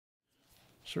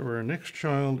So our next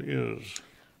child is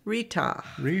Rita.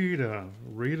 Rita.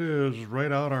 Rita is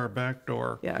right out our back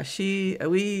door. Yeah, she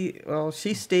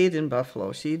stayed in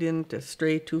Buffalo. She didn't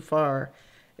stray too far,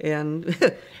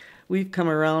 and we've come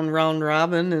around round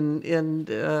robin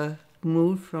and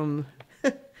moved from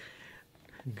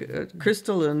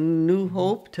Crystal and New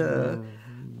Hope to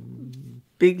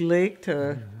Big Lake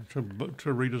to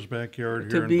To Rita's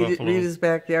backyard here in Buffalo. Rita's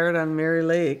backyard on Mary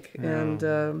Lake, Yeah.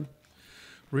 and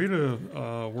Rita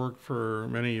worked for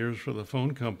many years for the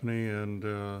phone company and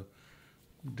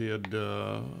did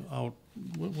what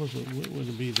was it? What would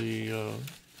it be the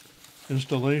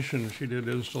installation? She did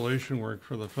installation work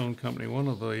for the phone company. One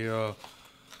of the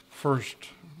first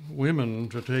women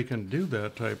to take and do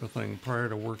that type of thing prior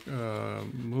to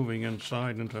moving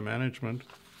inside into management,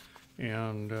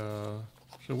 and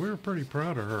so we were pretty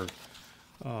proud of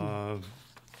her.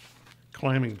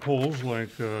 Climbing poles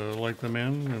like the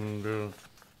men, and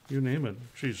you name it.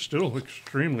 She's still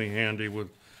extremely handy with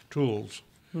tools.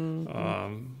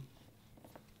 mm-hmm.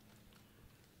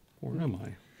 Where am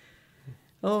I?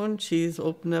 Oh, and she's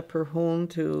opened up her home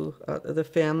to the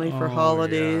family for Oh,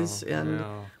 holidays, yeah, and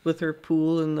yeah. with her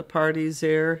pool and the parties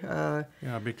there.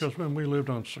 Yeah, because when we lived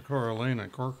on Socorro Lane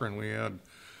at Corcoran, we had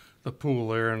the pool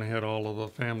there and had all of the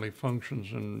family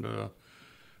functions, and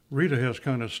Rita has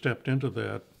kind of stepped into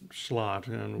that slot,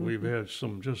 and we've had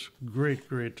some just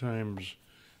great times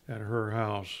at her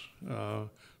house.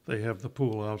 They have the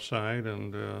pool outside,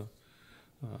 and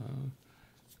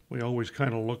we always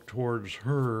kind of look towards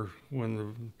her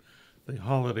when the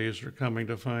holidays are coming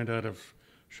to find out if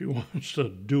she wants to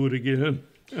do it again.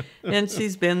 And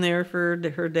she's been there for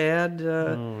her dad.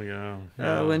 Oh,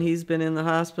 yeah. When he's been in the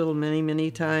hospital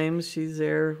many times, she's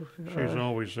there. She's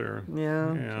always there.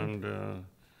 Yeah.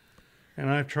 And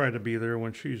I've tried to be there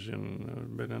when she's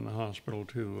been in the hospital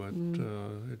too.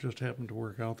 It just happened to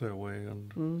work out that way.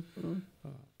 And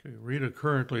okay, Rita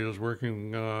currently is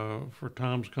working for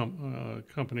Tom's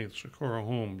company, Socorro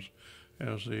Homes,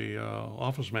 as the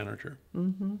office manager.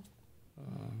 Mm-hmm.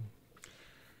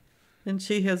 And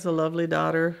she has a lovely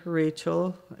daughter,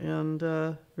 Rachel, and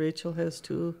Rachel has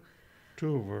two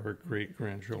of our great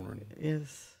grandchildren.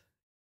 Yes.